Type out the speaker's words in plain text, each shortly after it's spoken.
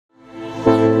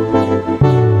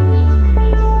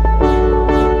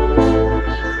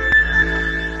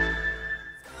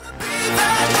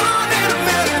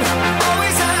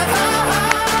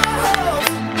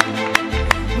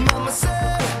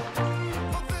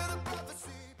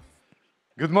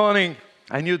Good morning.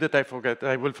 I knew that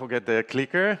I will forget the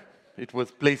clicker. It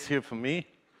was placed here for me.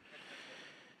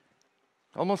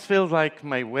 Almost feels like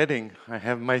my wedding. I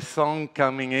have my song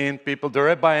coming in. The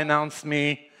rabbi announced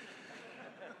me.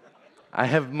 I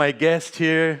have my guest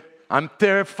here. I'm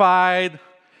terrified.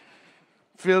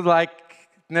 Feels like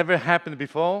it never happened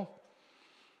before.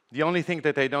 The only thing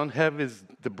that I don't have is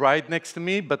the bride next to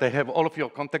me, but I have all of your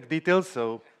contact details,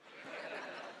 so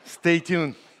stay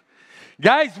tuned.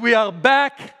 Guys, we are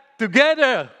back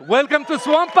together. Welcome to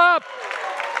swampUP.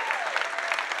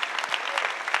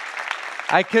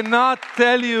 I cannot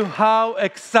tell you how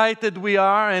excited we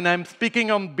are, and I'm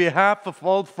speaking on behalf of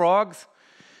all frogs,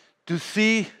 to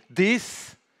see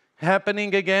this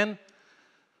happening again.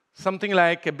 Something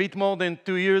like a bit more than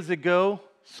 2 years ago,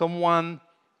 someone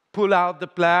pulled out the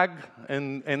plug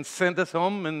and sent us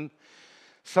home, and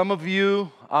some of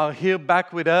you are here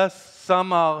back with us.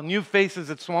 Some are new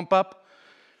faces at swampUP.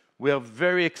 We are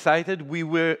very excited.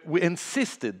 We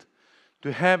insisted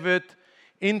to have it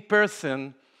in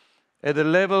person at a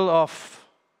level of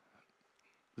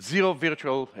zero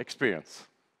virtual experience.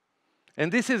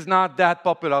 And this is not that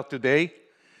popular today,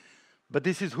 but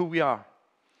this is who we are.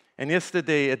 And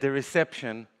yesterday at the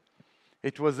reception,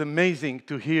 it was amazing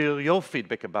to hear your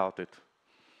feedback about it,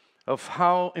 of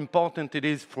how important it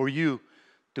is for you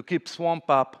to keep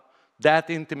swampUP that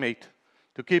intimate,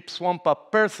 to keep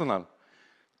swampUP personal,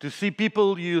 to see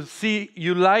people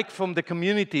you like from the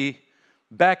community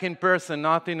back in person,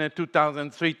 not in a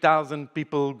 2,000, 3,000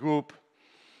 people group,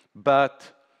 but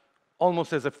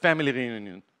almost as a family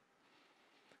reunion.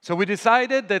 So we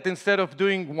decided that instead of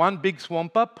doing one big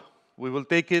swampUP, we will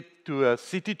take it to a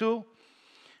city tour,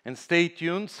 and stay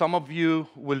tuned. Some of you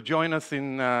will join us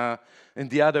in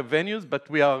the other venues, but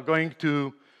we are going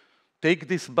to take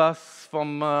this bus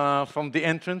from the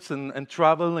entrance and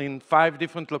travel in 5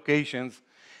 different locations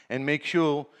and make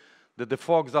sure that the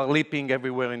frogs are leaping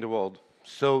everywhere in the world.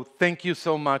 So thank you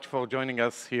so much for joining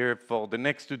us here for the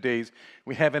next 2 days.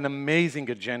 We have an amazing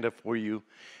agenda for you,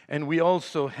 and we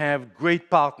also have great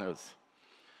partners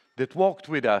that worked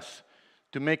with us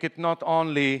to make it not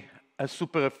only a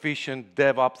super efficient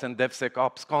DevOps and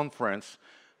DevSecOps conference,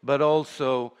 but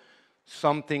also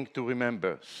something to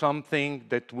remember, something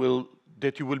that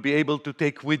you will be able to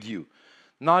take with you.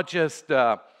 Not just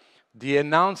the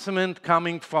announcement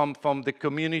coming from the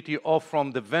community or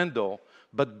from the vendor,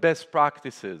 but best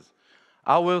practices.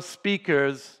 Our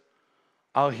speakers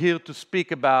are here to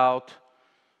speak about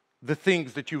the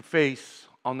things that you face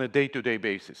on a day-to-day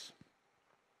basis.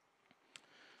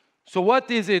 So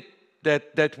what is it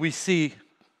that we see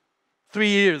 3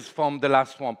 years from the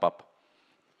last swampUP?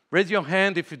 Raise your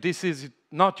hand if this is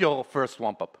not your first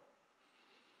swampUP.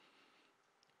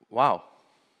 Wow,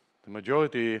 the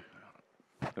majority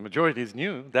is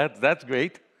new. That's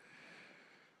great.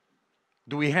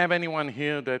 Do we have anyone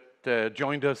here that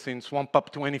joined us in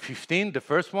swampUP 2015, the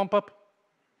first swampUP?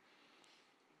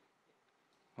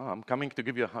 Oh, I'm coming to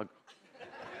give you a hug.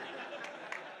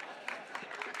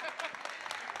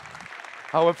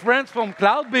 Our friends from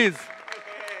CloudBiz.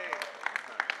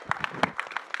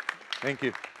 Thank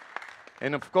you.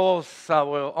 And of course,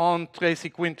 our own Tracy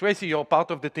Quinn. Tracy, you're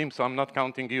part of the team, so I'm not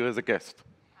counting you as a guest.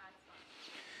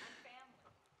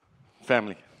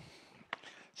 Family.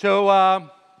 So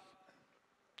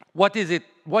what is it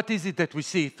that we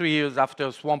see 3 years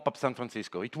after swampUP San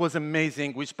Francisco? It was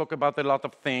amazing. We spoke about a lot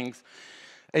of things.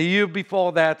 A year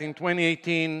before that, in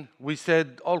 2018, we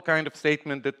said all kinds of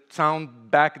statements that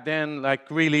sound back then like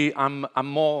really I'm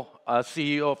more a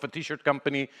CEO of a t-shirt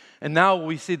company, and now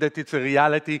we see that it's a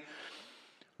reality.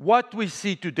 What we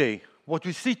see today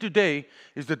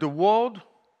is that the world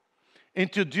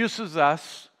introduces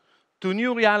us to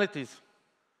new realities.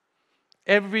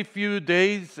 Every few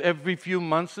days, every few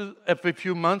months,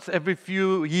 every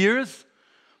few years,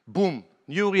 boom,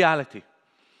 new reality.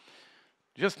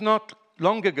 Just not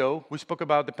long ago, we spoke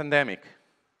about the pandemic,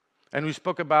 and we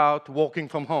spoke about working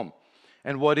from home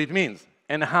and what it means,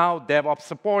 and how DevOps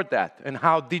support that, and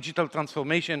how digital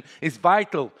transformation is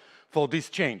vital for this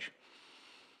change.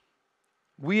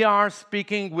 We are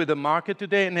speaking with the market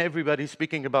today, and everybody's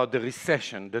speaking about the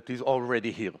recession that is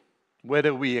already here.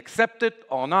 Whether we accept it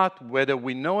or not, whether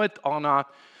we know it or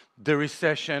not, the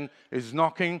recession is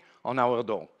knocking on our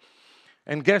door.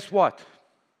 And guess what?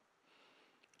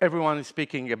 Everyone is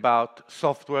speaking about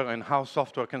software and how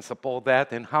software can support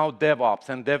that, and how DevOps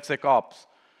and DevSecOps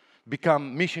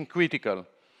become mission critical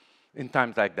in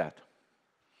times like that.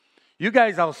 You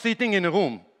guys are sitting in a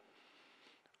room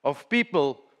of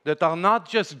people that are not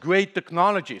just great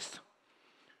technologists,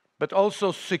 but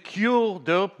also secure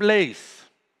their place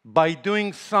by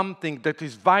doing something that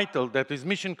is vital, that is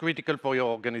mission critical for your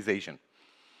organization.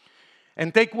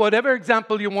 And take whatever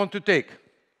example you want to take,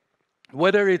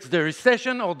 whether it's the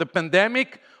recession or the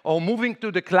pandemic or moving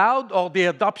to the cloud or the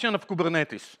adoption of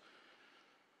Kubernetes.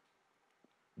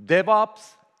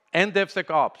 DevOps and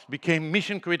DevSecOps became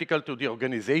mission critical to the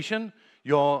organization.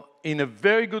 You're in a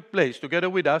very good place together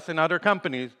with us and other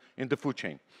companies in the food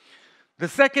chain. The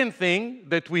second thing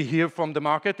that we hear from the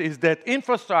market is that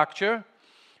infrastructure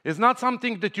is not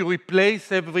something that you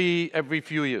replace every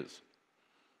few years.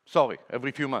 Sorry,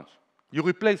 every few months. You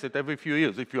replace it every few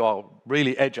years if you are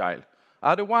really agile.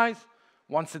 Otherwise,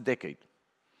 once a decade.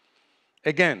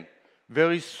 Again,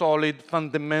 very solid,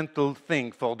 fundamental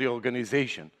thing for the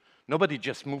organization. Nobody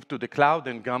just moved to the cloud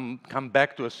and come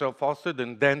back to a self-hosted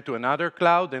and then to another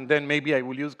cloud, and then maybe I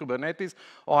will use Kubernetes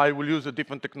or I will use a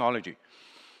different technology.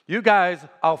 You guys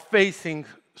are facing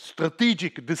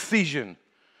strategic decision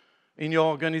in your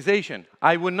organization.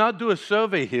 I will not do a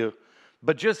survey here,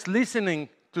 but just listening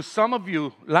to some of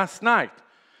you last night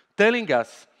telling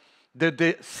us that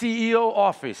the CEO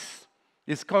office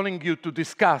is calling you to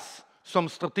discuss some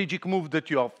strategic move that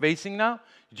you are facing now.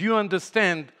 Do you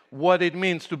understand what it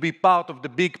means to be part of the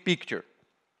big picture?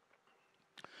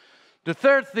 The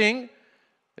third thing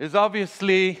is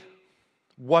obviously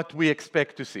what we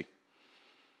expect to see.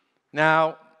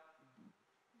 Now,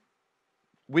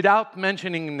 without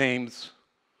mentioning names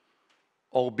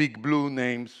or big blue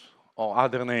names or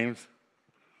other names,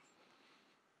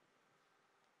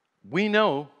 we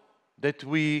know that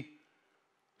we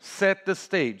set the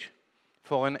stage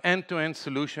for an end-to-end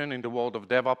solution in the world of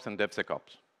DevOps and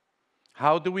DevSecOps.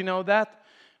 How do we know that?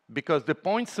 Because the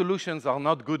point solutions are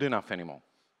not good enough anymore.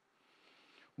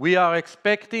 We are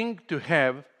expecting to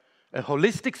have a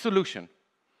holistic solution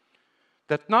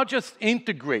that not just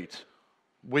integrates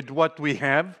with what we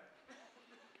have,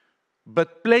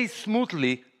 but plays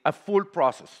smoothly a full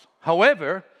process.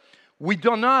 However, we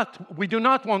do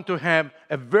not want to have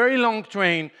a very long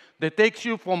train that takes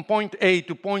you from point A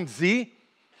to point Z,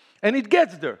 and it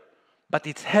gets there, but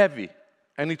it's heavy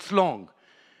and it's long.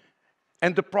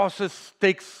 And the process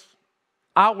takes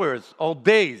hours or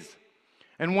days.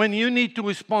 And when you need to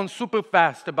respond super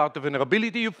fast about the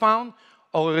vulnerability you found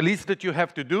or a release that you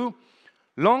have to do,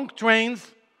 long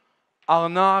trains are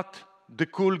not the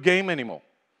cool game anymore.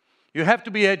 You have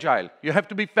to be agile. You have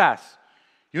to be fast.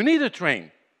 You need a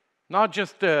train, not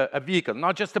just a vehicle,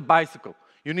 not just a bicycle.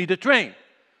 You need a train,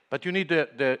 but you need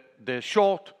the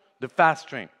short, the fast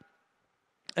train.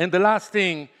 And the last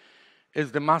thing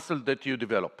is the muscle that you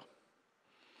develop.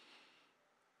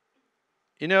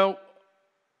 You know,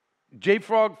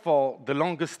 JFrog for the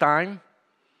longest time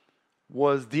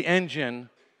was the engine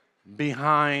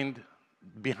behind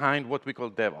what we call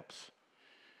DevOps.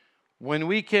 When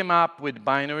we came up with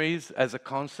binaries as a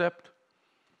concept,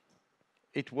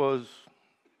 it was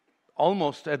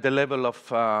almost at the level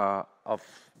of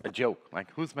a joke, like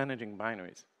who's managing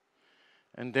binaries?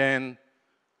 And then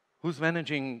who's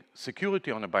managing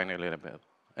security on a binary level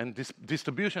and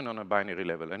distribution on a binary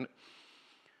level?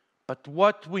 But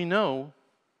what we know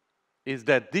is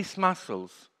that these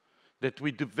muscles that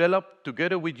we developed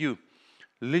together with you,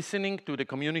 listening to the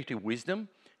community wisdom,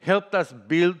 helped us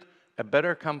build a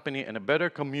better company and a better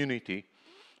community.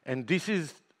 And this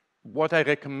is what I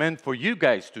recommend for you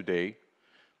guys today.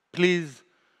 Please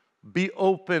be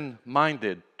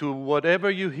open-minded to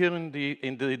whatever you hear in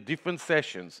the different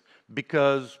sessions,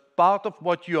 because part of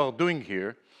what you are doing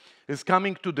here is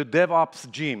coming to the DevOps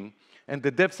gym and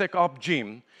the DevSecOps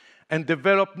gym and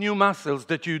develop new muscles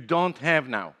that you don't have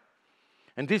now.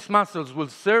 And these muscles will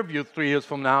serve you 3 years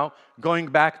from now, going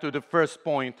back to the first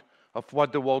point of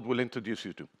what the world will introduce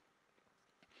you to.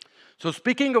 So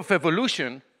speaking of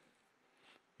evolution,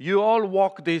 you all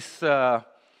walk this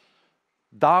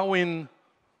Darwin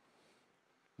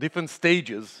different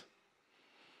stages,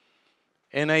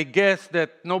 and I guess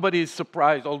that nobody is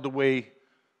surprised all the way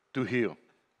to here.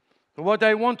 So what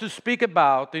I want to speak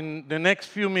about in the next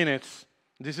few minutes,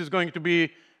 this is going to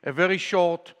be a very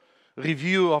short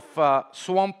review of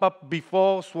swampUP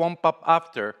before, swampUP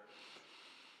after.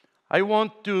 I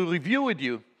want to review with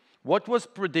you what was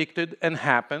predicted and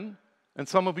happened, and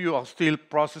some of you are still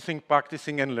processing,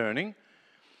 practicing, and learning,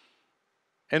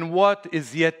 and what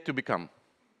is yet to become.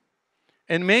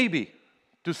 And maybe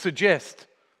to suggest,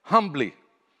 humbly,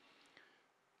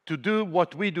 to do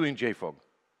what we do in JFrog.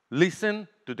 Listen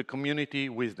to the community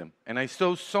wisdom. And I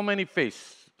saw so many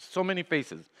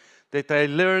faces that I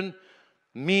learned,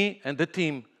 me and the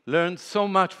team learned so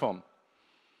much from.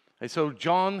 I saw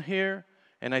John here,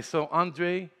 and I saw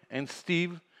Andre and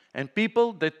Steve, and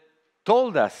people that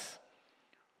told us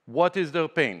what is their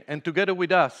pain, and together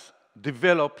with us,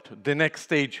 developed the next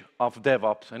stage of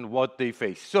DevOps and what they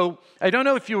face. So I don't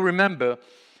know if you remember,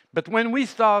 but when we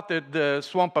started the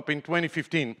swampUP in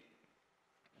 2015,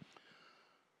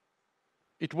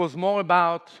 it was more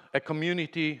about a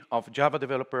community of Java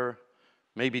developer,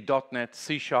 maybe .NET,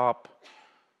 C#.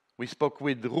 We spoke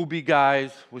with Ruby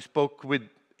guys. We spoke with,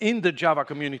 in the Java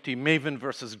community, Maven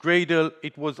versus Gradle.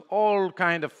 It was all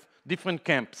kind of different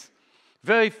camps.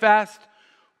 Very fast,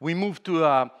 we moved to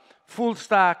a full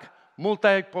stack,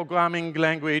 multi-programming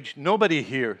language. Nobody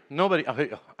here,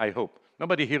 I hope,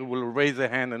 nobody here will raise a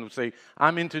hand and will say,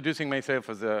 I'm introducing myself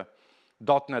as a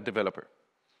 .NET developer.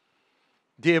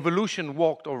 The evolution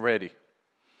worked already.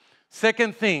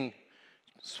 Second thing,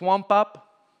 swampUP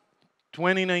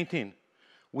 2019.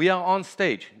 We are on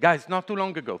stage. Guys, not too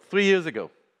long ago, 3 years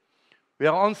ago. We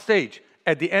are on stage.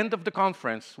 At the end of the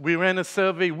conference, we ran a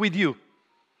survey with you.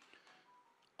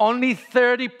 Only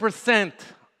 30%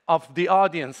 of the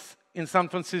audience in San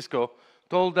Francisco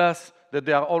told us that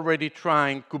they are already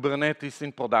trying Kubernetes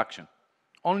in production.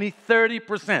 Only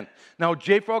 30%. Now,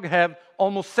 JFrog have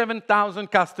almost 7,000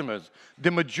 customers. The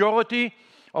majority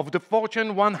of the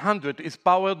Fortune 100 is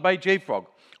powered by JFrog.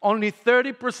 Only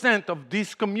 30% of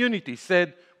this community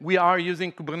said, we are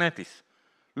using Kubernetes.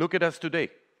 Look at us today.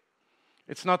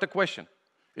 It's not a question.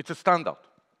 It's a standard.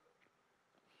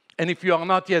 And if you are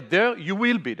not yet there, you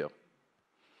will be there.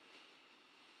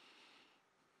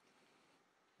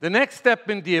 The next step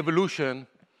in the evolution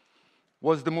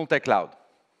was the multi-cloud.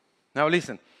 Now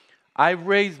listen, I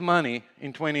raised money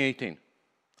in 2018,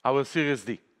 our Series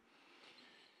D.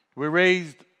 We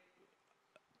raised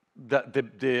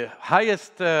the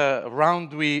highest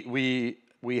round we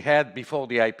had before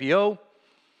the IPO.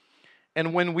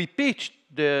 And when we pitched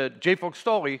the JFrog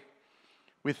story,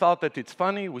 we thought that it's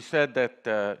funny. We said that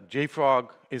JFrog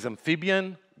is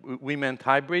amphibian. We meant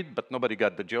hybrid, but nobody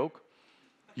got the joke.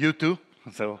 You too.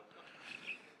 So,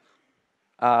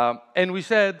 and we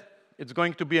said it's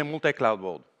going to be a multi-cloud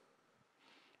world.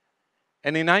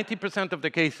 And in 90% of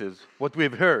the cases, what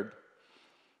we've heard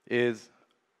is,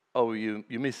 oh, you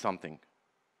missed something.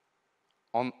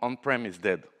 On-prem is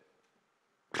dead.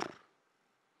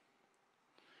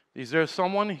 Is there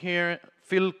someone here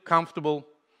feel comfortable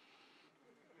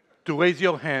to raise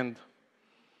your hand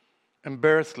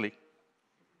embarrassedly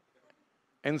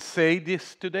and say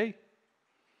this today?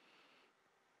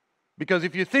 Because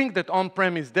if you think that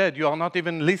on-prem is dead, you are not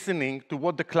even listening to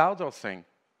what the clouds are saying.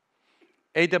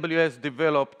 AWS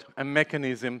developed a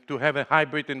mechanism to have a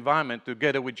hybrid environment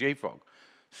together with JFrog.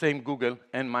 Same Google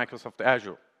and Microsoft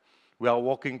Azure. We are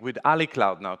working with Ali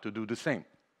Cloud now to do the same.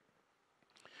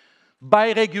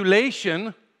 By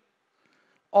regulation,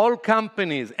 all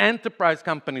companies, enterprise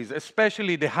companies,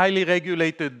 especially the highly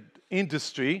regulated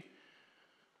industry,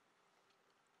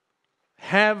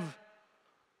 have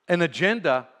an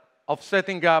agenda of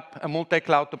setting up a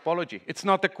multi-cloud topology. It's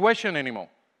not a question anymore.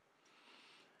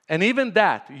 And even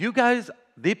that, you guys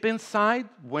deep inside,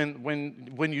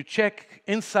 when you check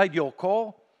inside your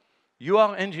core, you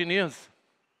are engineers.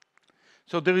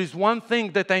 So there is one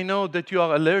thing that I know that you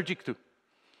are allergic to,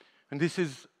 and this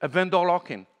is a vendor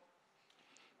lock-in.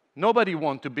 Nobody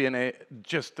wants to be in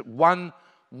just one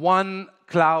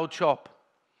cloud shop.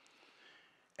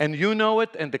 And you know it,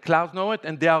 and the clouds know it,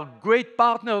 and they are great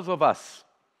partners of us.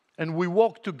 And we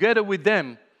work together with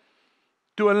them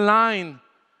to align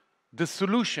the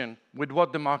solution with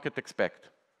what the market expects.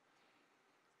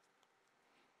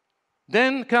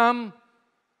 Then come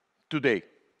today.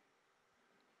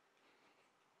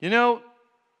 You know,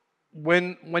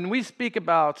 when we speak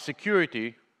about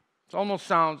security, it almost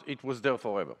sounds it was there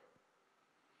forever.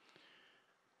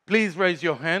 Please raise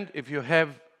your hand if you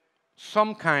have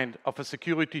some kind of a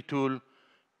security tool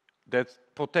that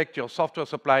protects your software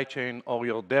supply chain or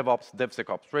your DevOps,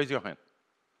 DevSecOps. Raise your hand.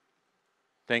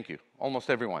 Thank you. Almost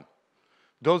everyone.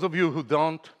 Those of you who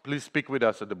don't, please speak with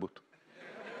us at the booth.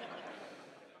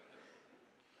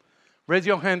 Raise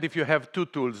your hand if you have two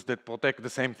tools that protect the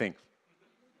same thing.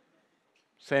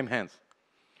 Same hands.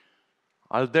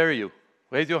 I'll dare you.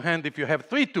 Raise your hand if you have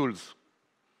 3 tools.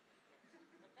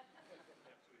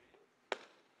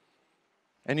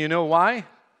 And you know why?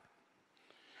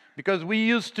 Because we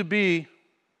used to be,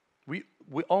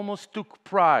 we almost took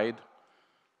pride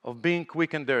of being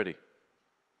quick and dirty.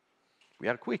 We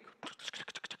are quick.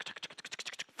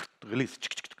 Release,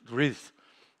 release.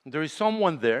 There is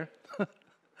someone there,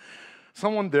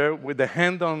 someone there with the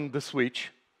hand on the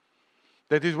switch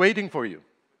that is waiting for you,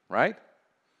 right?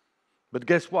 But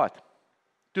guess what?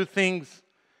 2 things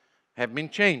have been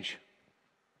changed.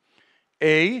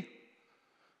 A,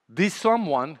 this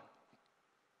someone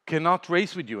cannot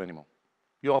race with you anymore.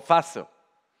 you are faster.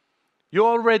 You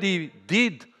already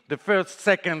did the first,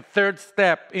 second, third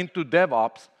step into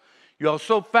DevOps. You are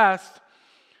so fast,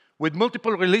 with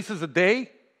multiple releases a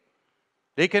day,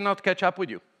 they cannot catch up with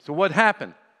you. So what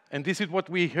happened? And this is what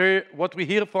we hear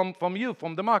from you,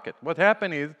 from the market. What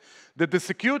happened is that the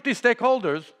security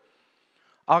stakeholders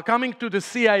are coming to the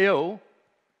CIO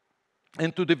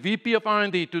and to the VP of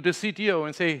R&D, to the CTO,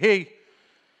 and say, hey,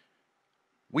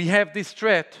 we have this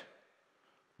threat.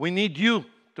 We need you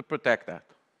to protect that.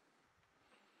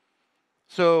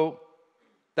 So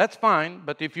that's fine,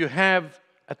 but if you have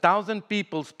 1,000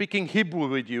 people speaking Hebrew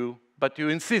with you, but you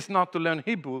insist not to learn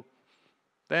Hebrew,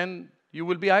 then you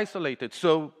will be isolated.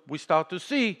 So we start to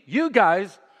see you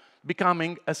guys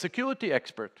becoming a security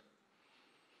expert.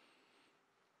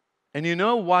 And you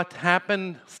know what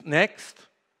happened next?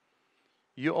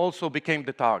 You also became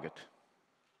the target.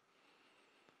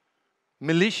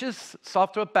 Malicious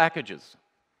software packages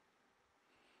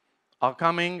are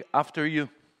coming after you.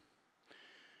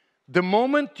 The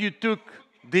moment you took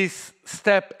this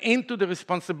step into the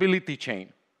responsibility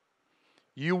chain,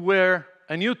 you wear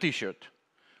a new t-shirt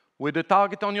with a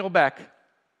target on your back,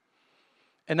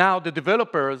 and now the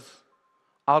developers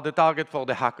are the target for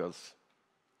the hackers.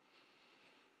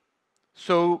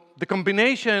 So the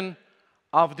combination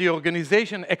of the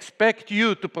organization expect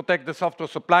you to protect the software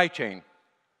supply chain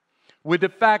with the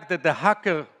fact that the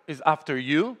hacker is after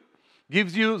you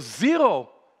gives you zero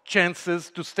chances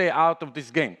to stay out of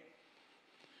this game.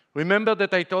 Remember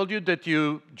that I told you that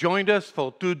you joined us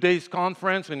for 2 days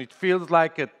conference and it feels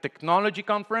like a technology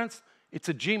conference? It's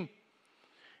a gym.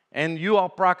 And you are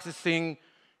practicing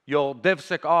your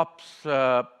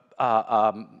DevSecOps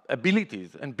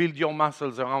abilities and build your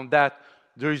muscles around that.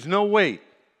 There is no way,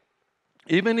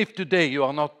 even if today you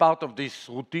are not part of this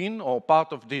routine or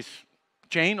part of this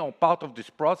chain or part of this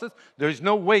process, there is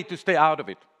no way to stay out of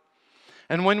it.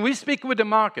 And when we speak with the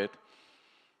market,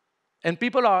 and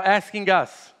people are asking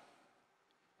us,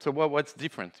 so what's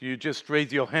different? You just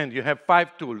raise your hand. You have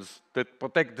 5 tools that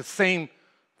protect the same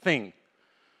thing.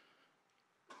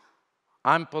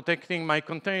 I'm protecting my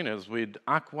containers with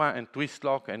Aqua and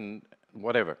Twistlock and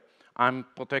whatever. I'm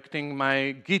protecting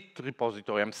my Git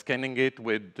repository. I'm scanning it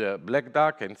with Black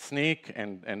Duck and Sneak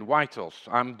and White Source.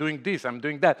 I'm doing this, I'm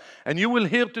doing that. And you will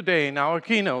hear today in our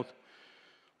keynote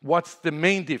what's the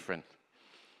main difference.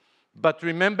 But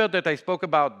remember that I spoke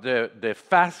about the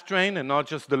fast train and not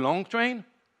just the long train?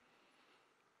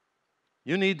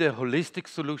 You need a holistic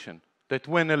solution that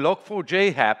when a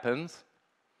Log4j happens,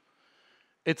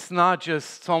 it's not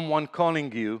just someone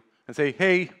calling you and say,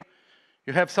 hey,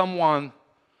 you have someone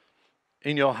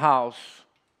in your house,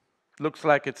 looks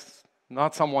like it's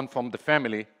not someone from the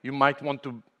family, you might want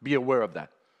to be aware of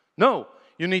that. No,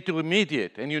 you need to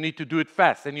remediate, and you need to do it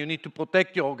fast, and you need to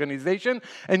protect your organization,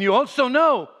 and you also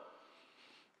know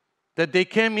that they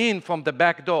came in from the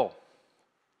back door,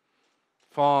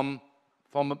 from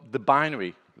the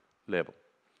binary level.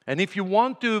 And if you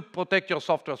want to protect your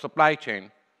software supply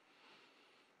chain,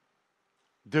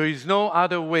 there is no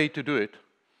other way to do it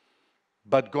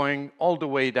but going all the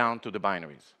way down to the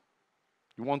binaries.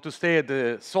 You want to stay at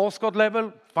the source code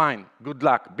level? Fine, good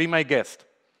luck, be my guest.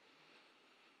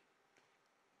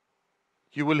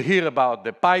 You will hear about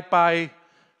the PyPy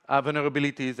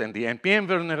vulnerabilities and the NPM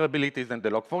vulnerabilities and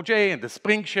the Log4j and the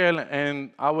Spring Shell,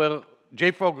 and our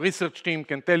JFrog research team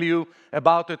can tell you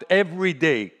about it every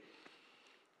day.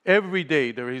 Every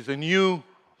day there is a new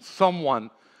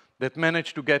someone that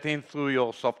managed to get in through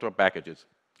your software packages.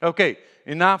 Okay,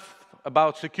 enough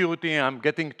about security. I'm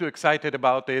getting too excited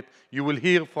about it. You will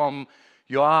hear from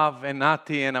Yoav and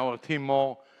Nati and our team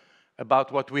more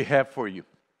about what we have for you.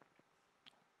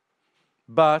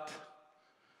 But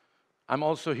I'm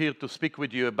also here to speak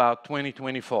with you about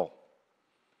 2024.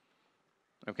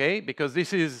 Okay? Because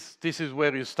this is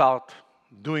where you start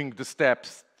doing the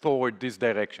steps toward this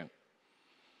direction.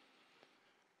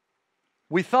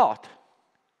 We thought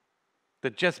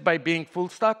that just by being full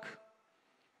stack,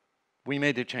 we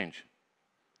made a change.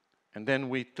 And then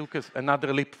we took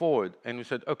another leap forward, and we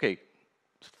said, okay,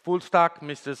 full stack,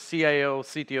 Mr. CIO,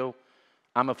 CTO,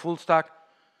 I'm a full stack.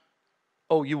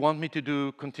 Oh, you want me to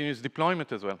do continuous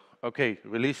deployment as well? Okay,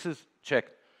 releases, check.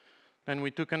 Then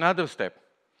we took another step.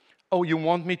 Oh, you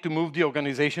want me to move the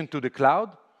organization to the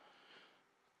cloud?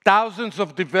 Thousands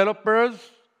of developers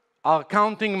are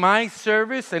counting my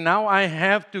service, and now I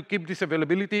have to keep this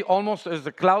availability almost as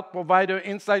a cloud provider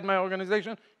inside my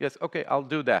organization? Yes, okay, I'll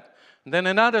do that. And then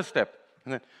another step.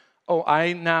 And then, oh,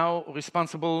 I'm now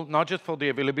responsible not just for the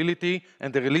availability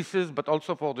and the releases, but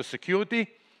also for the security?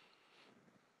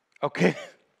 Okay,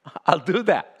 I'll do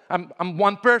that. I'm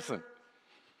one person.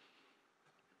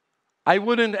 I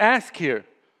wouldn't ask here,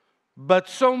 but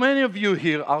so many of you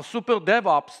here are super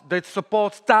DevOps that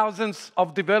supports thousands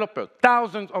of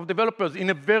developers in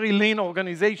a very lean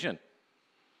organization.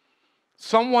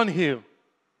 Someone here,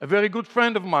 a very good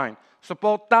friend of mine,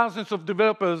 supports thousands of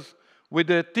developers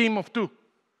with a team of 2.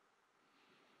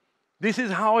 This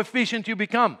is how efficient you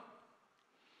become.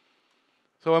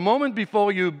 So a moment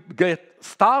before you get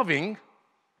starving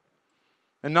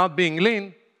and not being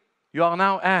lean, you are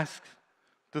now asked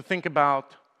to think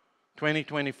about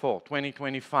 2024,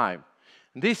 2025.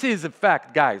 This is a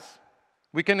fact, guys.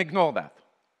 We can ignore that,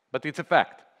 but it's a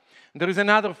fact. And there is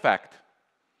another fact.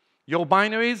 Your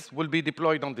binaries will be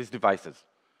deployed on these devices.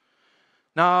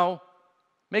 Now,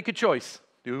 make a choice.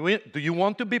 Do you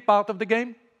want to be part of the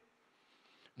game?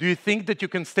 Do you think that you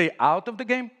can stay out of the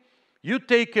game? You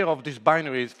take care of these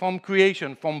binaries from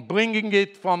creation, from bringing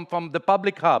it from the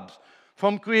public hubs,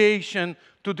 from creation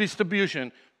to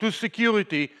distribution, to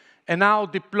security, and now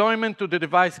deployment to the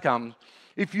device comes.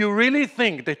 If you really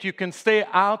think that you can stay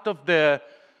out of the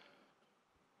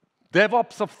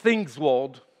DevOps of things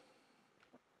world,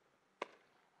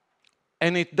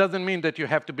 and it doesn't mean that you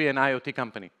have to be an IoT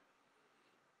company.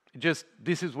 Just,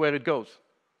 this is where it goes.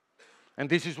 And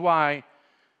this is why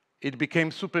it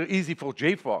became super easy for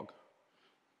JFrog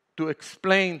to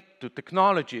explain to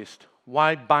technologists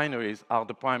why binaries are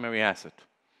the primary asset.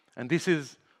 And this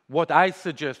is what I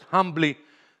suggest humbly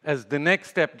as the next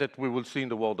step that we will see in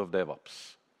the world of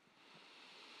DevOps.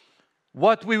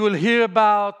 What we will hear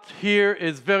about here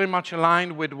is very much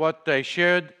aligned with what I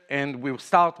shared, and we'll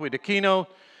start with the keynote.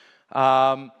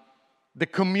 The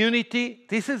community,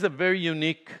 this is a very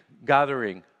unique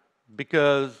gathering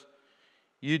because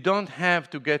you don't have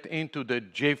to get into the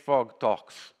JFrog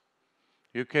talks.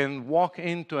 You can walk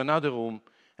into another room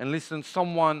and listen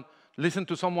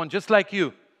to someone just like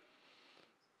you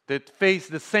that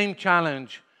faced the same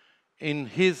challenge in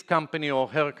his company or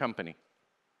her company.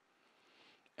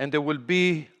 And there will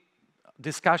be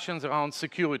discussions around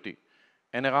security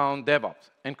and around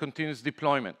DevOps and continuous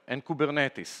deployment and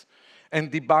Kubernetes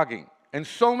and debugging and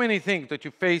so many things that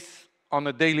you face on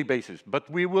a daily basis. But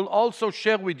we will also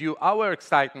share with you our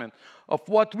excitement of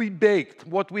what we baked,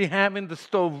 what we have in the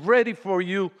stove ready for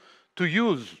you to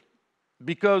use,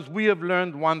 because we have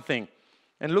learned one thing.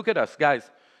 And look at us, guys.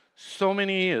 So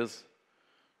many years,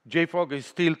 JFrog is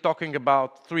still talking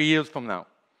about 3 years from now.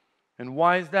 And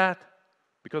why is that?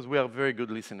 Because we are very good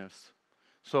listeners.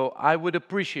 So I would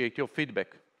appreciate your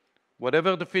feedback.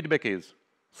 Whatever the feedback is,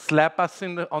 slap us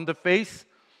on the face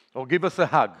or give us a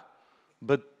hug.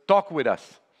 But talk with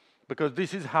us, because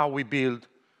this is how we build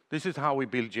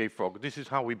JFrog. This is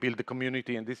how we build the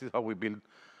community, and this is how we build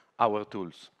our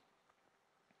tools.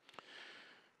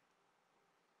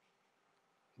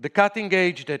 The cutting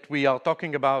edge that we are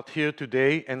talking about here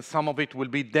today, and some of it will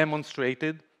be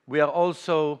demonstrated, we are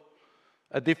also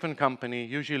a different company.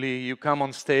 Usually you come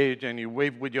on stage and you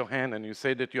wave with your hand and you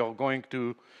say that you are going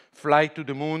to fly to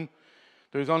the moon.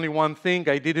 There is only one thing: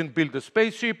 I didn't build a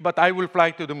spaceship, but I will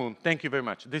fly to the moon. Thank you very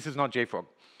much. This is not JFrog.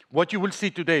 What you will see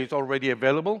today is already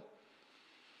available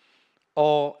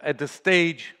or at the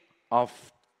stage of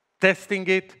testing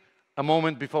it a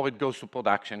moment before it goes to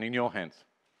production in your hands.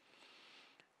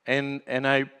 And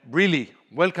I really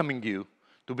welcoming you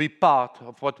to be part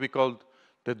of what we call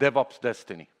the DevOps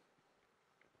destiny.